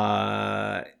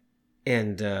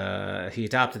 And he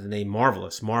adopted the name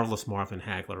Marvelous Marvin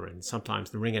Hagler. And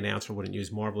sometimes the ring announcer wouldn't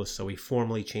use Marvelous, so he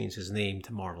formally changed his name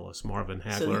to Marvelous Marvin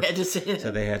Hagler.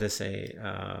 So they had to say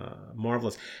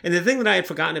Marvelous. And the thing that I had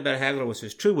forgotten about Hagler, which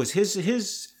was true, was his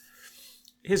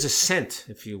ascent,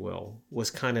 if you will,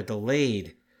 was kind of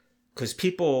delayed. Because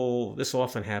this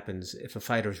often happens if a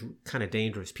fighter's kind of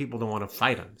dangerous. People don't want to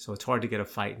fight him. So it's hard to get a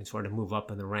fight and it's hard to move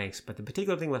up in the ranks. But the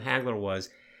particular thing with Hagler was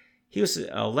he was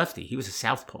a lefty. He was a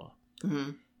southpaw.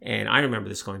 Mm-hmm. And I remember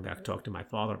this going back to talk to my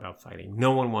father about fighting.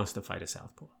 No one wants to fight a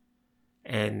southpaw.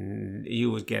 And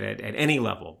you would get it at any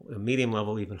level, medium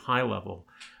level, even high level.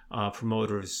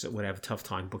 Promoters would have a tough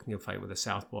time booking a fight with a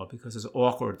southpaw because it's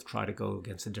awkward to try to go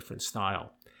against a different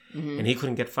style. Mm-hmm. And he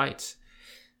couldn't get fights.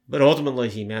 But ultimately,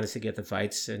 he managed to get the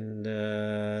fights and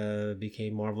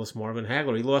became Marvelous Marvin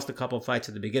Hagler. He lost a couple of fights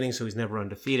at the beginning, so he's never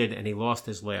undefeated. And he lost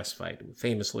his last fight,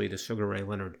 famously to Sugar Ray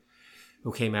Leonard,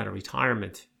 who came out of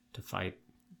retirement to fight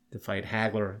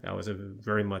Hagler. That was a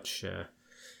very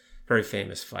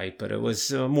famous fight, but it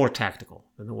was more tactical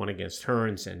than the one against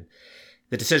Hearns. And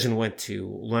the decision went to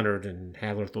Leonard, and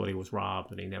Hagler thought he was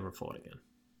robbed, and he never fought again.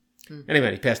 Mm-hmm.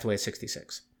 Anyway, he passed away at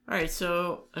 66. All right,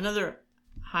 so another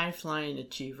high-flying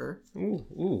achiever.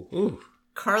 Ooh.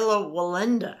 Carlo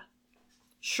Wallenda,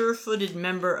 sure-footed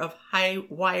member of High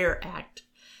Wire Act,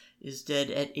 is dead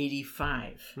at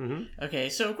 85. Mm-hmm. Okay,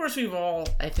 so of course we've all,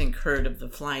 I think, heard of the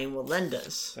Flying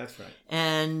Wallendas. That's right.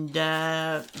 And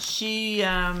she,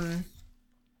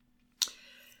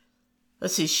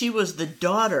 she was the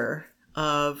daughter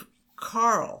of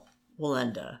Carl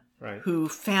Wallenda, right, who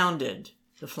founded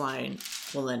the Flying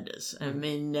Wallendas. I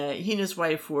mean, he and his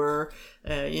wife were,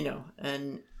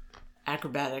 an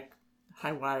acrobatic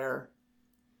high wire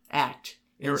act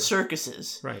in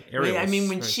circuses. Right. Aerials, I mean,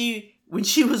 when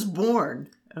she was born,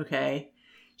 okay,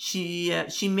 she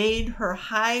made her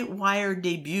high wire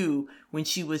debut when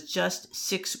she was just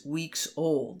 6 weeks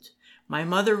old.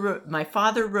 My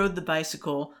father rode the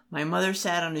bicycle. My mother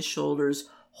sat on his shoulders,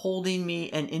 holding me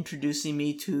and introducing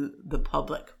me to the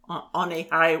public on a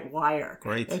high wire.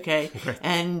 Great. Okay. Great.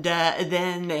 And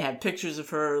then they have pictures of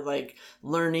her like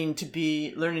learning to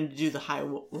do the high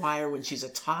wire when she's a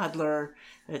toddler,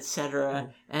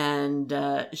 etc. And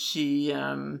she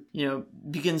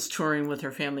begins touring with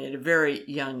her family at a very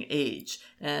young age.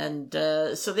 And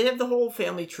so they have the whole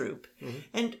family troupe. Mm-hmm.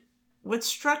 And what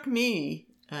struck me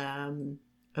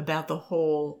about the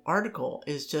whole article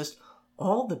is just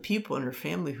all the people in her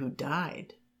family who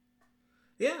died.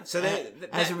 Yeah, so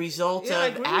as a result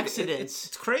of accidents.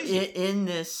 It's crazy. In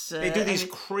this... they do these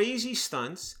crazy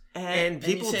stunts, and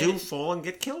people do fall and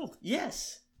get killed.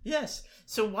 Yes.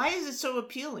 So why is it so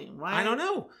appealing? Why? I don't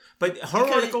know. But her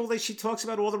article, she talks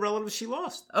about all the relatives she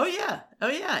lost. Oh, yeah.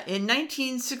 In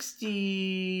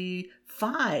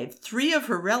 1965, 3 of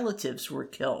her relatives were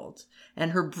killed,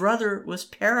 and her brother was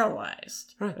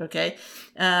paralyzed. Right. Okay?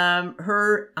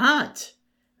 Her aunt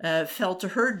fell to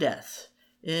her death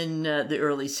in the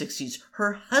early 60s.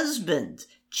 Her husband,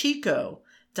 Chico,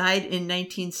 died in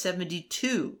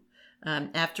 1972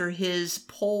 after his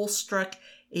pole struck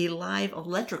a live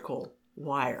electrical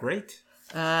wire. Great.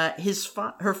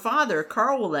 Her father,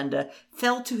 Carl Wallenda,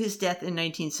 fell to his death in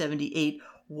 1978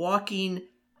 walking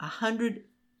 100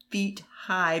 feet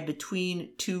high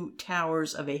between 2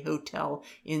 towers of a hotel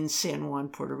in San Juan,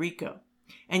 Puerto Rico.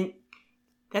 And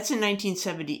that's in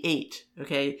 1978,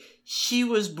 okay? She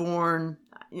was born,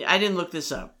 I didn't look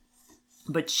this up,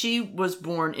 But she was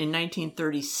born in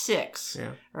 1936.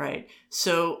 Yeah. Right.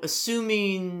 So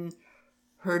assuming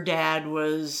her dad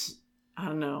was, I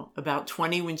don't know, about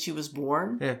 20 when she was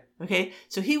born. Yeah. Okay.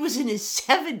 So he was in his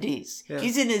 70s. Yeah.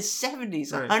 He's in his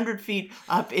 70s, Right. 100 feet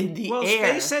up in the Well,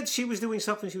 air. they said she was doing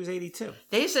something. She was 82.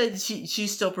 They said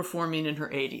she's still performing in her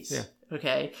 80s. Yeah.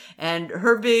 Okay. And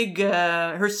her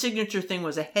her signature thing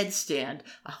was a headstand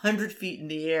 100 feet in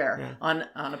the air on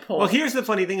a pole. Well, here's the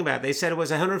funny thing about it. They said it was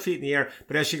 100 feet in the air,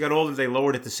 but as she got older, they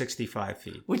lowered it to 65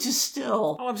 feet. Which is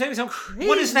still... Oh, I'm saying something.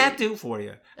 What does that do for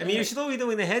you? I mean, you're still be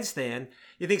doing the headstand.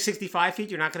 You think 65 feet,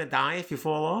 you're not going to die if you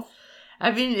fall off?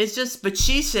 I mean, it's just, but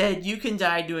she said you can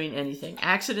die doing anything.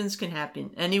 Accidents can happen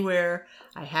anywhere.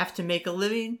 I have to make a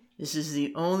living. This is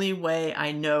the only way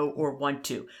I know or want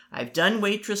to. I've done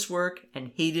waitress work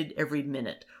and hated every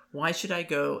minute. Why should I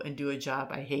go and do a job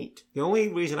I hate? The only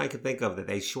reason I could think of that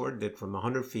they shortened it from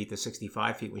 100 feet to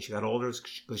 65 feet when she got older is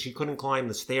because she couldn't climb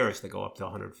the stairs to go up to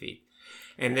 100 feet.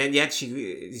 And then yet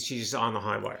she's on the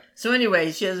high wire. So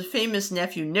anyway, she has a famous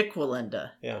nephew, Nick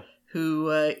Wallenda. Yeah.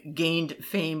 Who gained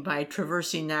fame by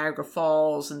traversing Niagara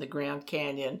Falls and the Grand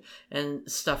Canyon and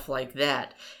stuff like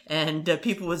that. And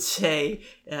people would say,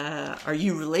 are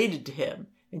you related to him?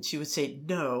 And she would say,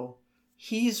 no,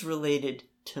 he's related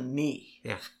to me.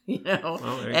 Yeah. You know?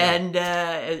 Well, there you and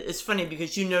it's funny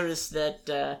because you notice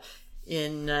that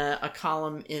in a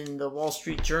column in the Wall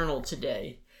Street Journal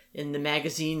today, in the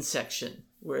magazine section,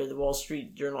 where the Wall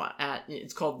Street Journal,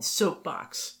 it's called the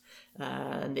Soapbox.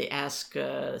 And they ask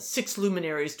 6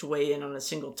 luminaries to weigh in on a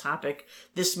single topic.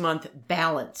 This month,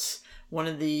 balance. One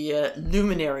of the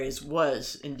luminaries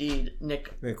was indeed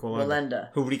Nick Wallenda.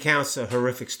 Who recounts a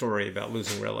horrific story about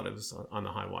losing relatives on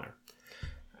the high wire.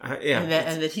 Yeah,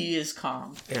 and that he is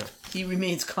calm. Yeah, he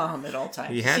remains calm at all times.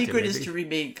 The secret is to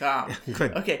remain calm.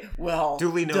 Good. Okay, well,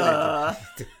 duly noted. Duh.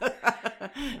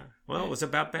 Well, it was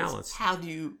about balance. How do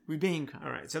you remain calm? All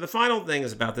right. So the final thing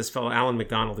is about this fellow, Alan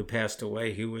McDonald, who passed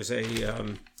away. He was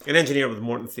an engineer with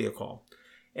Morton Thiokol,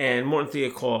 and Morton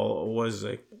Thiokol was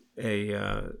an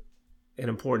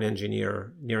important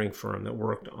engineering firm that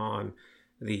worked on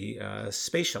the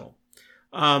space shuttle.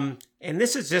 And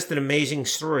this is just an amazing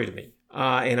story to me.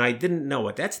 And I didn't know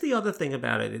it. That's the other thing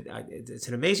about it. It's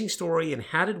an amazing story. And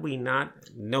how did we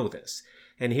not know this?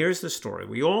 And here's the story.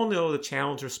 We all know the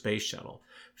Challenger space shuttle,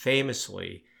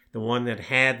 famously the one that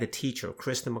had the teacher,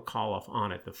 Kristen McAuliffe,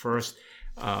 on it, the first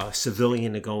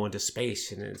civilian to go into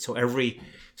space. And so every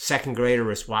second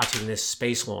grader is watching this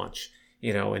space launch,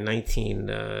 in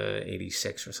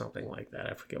 1986 or something like that.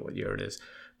 I forget what year it is.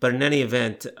 But in any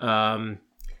event,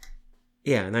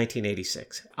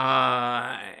 1986.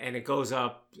 And it goes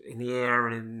up in the air,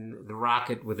 and the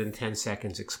rocket within 10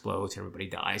 seconds explodes. Everybody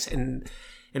dies. And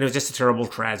it was just a terrible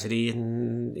tragedy.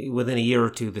 And within a year or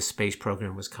two, the space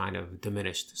program was kind of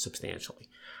diminished substantially.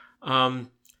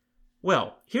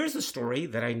 Well, here's the story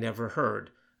that I never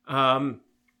heard. Before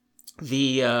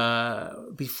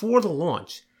the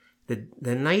launch,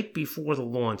 the night before the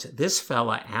launch, this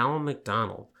fella, Alan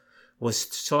McDonald, was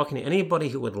talking to anybody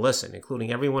who would listen,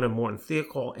 including everyone at Morton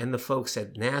Thiokol and the folks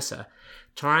at NASA,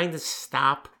 trying to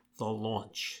stop the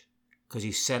launch because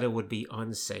he said it would be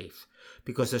unsafe.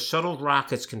 Because the shuttle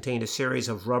rockets contained a series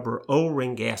of rubber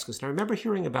O-ring gaskets. And I remember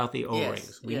hearing about the O-rings.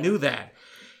 Yes, we knew that.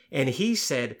 And he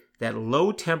said that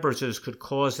low temperatures could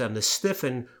cause them to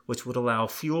stiffen, which would allow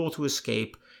fuel to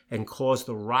escape and cause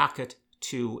the rocket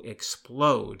to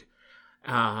explode.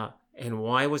 And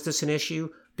why was this an issue?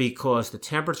 Because the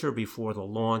temperature before the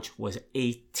launch was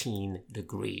 18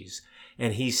 degrees.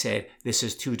 And he said, this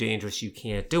is too dangerous, you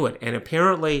can't do it. And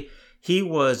apparently he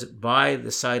was by the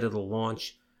site of the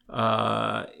launch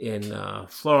in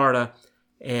Florida,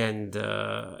 and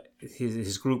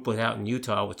his group was out in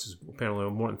Utah, which is apparently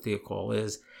where Morton Thiokol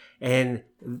is. And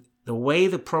the way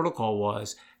the protocol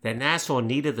was that NASA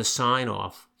needed the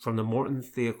sign-off from the Morton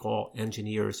Thiokol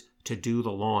engineers to do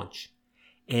the launch.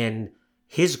 And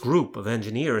his group of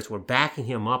engineers were backing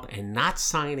him up and not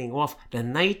signing off the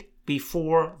night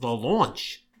before the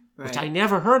launch, which I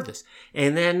never heard this.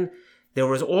 And then there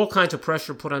was all kinds of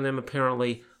pressure put on them,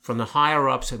 apparently, from the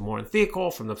higher-ups at Morton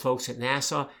Thiokol, from the folks at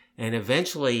NASA, and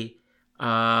eventually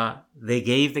they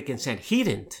gave the consent. He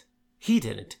didn't,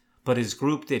 but his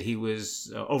group did. He was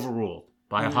overruled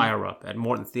by a higher-up at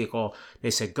Morton Thiokol.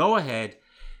 They said, go ahead.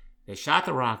 They shot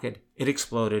the rocket. It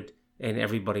exploded, and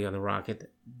everybody on the rocket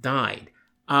died.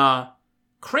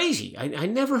 Crazy. I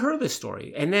never heard this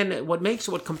story. And then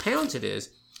what compounds it is,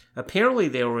 apparently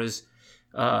there was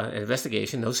an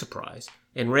investigation, no surprise,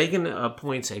 and Reagan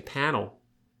appoints a panel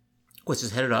which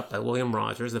is headed up by William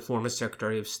Rogers, the former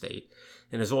Secretary of State,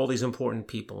 and there's all these important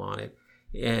people on it.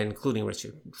 including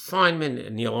Richard Feynman,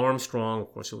 and Neil Armstrong,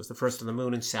 of course, who was the first on the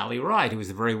moon, and Sally Ride, who was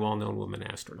a very well-known woman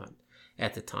astronaut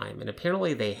at the time. And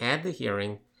apparently they had the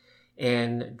hearing,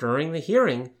 and during the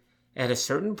hearing, at a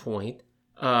certain point,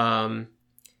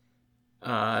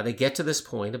 they get to this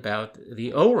point about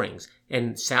the O-rings,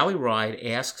 and Sally Ride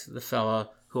asks the fella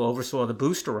who oversaw the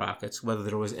booster rockets whether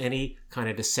there was any kind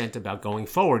of dissent about going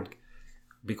forward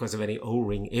because of any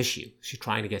O-ring issue. She's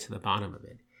trying to get to the bottom of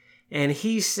it. And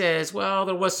he says, well,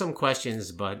 there was some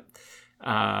questions, but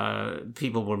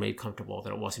people were made comfortable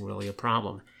that it wasn't really a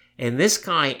problem. And this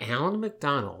guy, Alan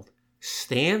MacDonald,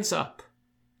 stands up,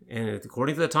 and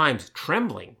according to the Times,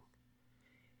 trembling,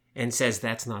 and says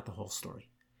that's not the whole story.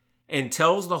 And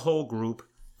tells the whole group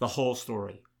the whole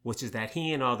story, which is that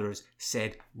he and others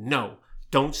said, no,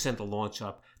 don't send the launch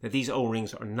up, that these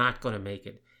O-rings are not going to make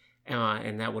it.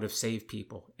 And that would have saved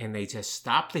people. And they just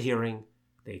stopped the hearing.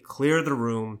 They cleared the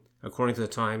room. According to the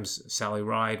Times, Sally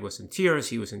Ride was in tears.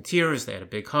 He was in tears. They had a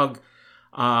big hug.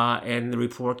 And the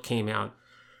report came out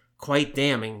quite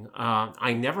damning.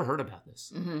 I never heard about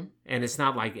this. Mm-hmm. And it's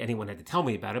not like anyone had to tell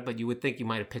me about it, but you would think you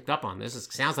might have picked up on this.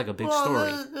 It sounds like a big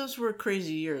story. Those were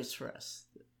crazy years for us.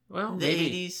 Well, the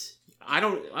maybe. 80s. I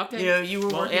don't, okay. You know, you were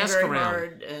working very around.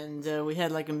 hard, and we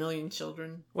had like 1 million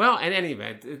children. Well, in any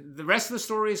event, the rest of the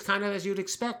story is kind of as you'd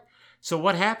expect. So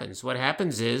what happens? What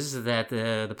happens is that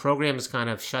the program is kind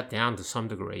of shut down to some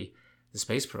degree, the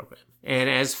space program. And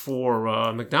as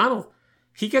for McDonald,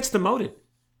 he gets demoted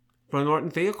from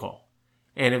Norton Theobald.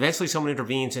 And eventually someone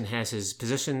intervenes and has his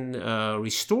position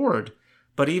restored.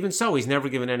 But even so, he's never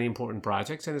given any important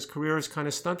projects, and his career is kind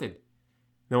of stunted.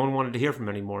 No one wanted to hear from him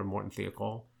anymore in Morton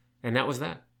Theobald. And that was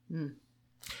that. Mm.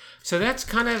 So that's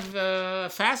kind of a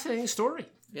fascinating story.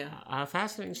 Yeah. A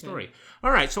fascinating story. Yeah.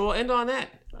 All right, so we'll end on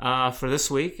that for this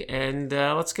week. And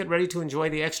let's get ready to enjoy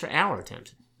the extra hour,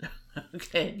 Tamsin.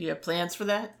 Okay. Do you have plans for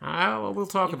that? Well, we'll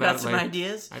talk about it later. Got some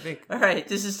ideas? I think. All right.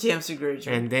 This is Tamsin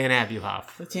Granger. And Dan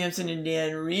Abuhoff. With Tamsin and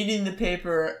Dan reading the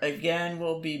paper again.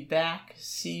 We'll be back.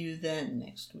 See you then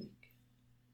next week.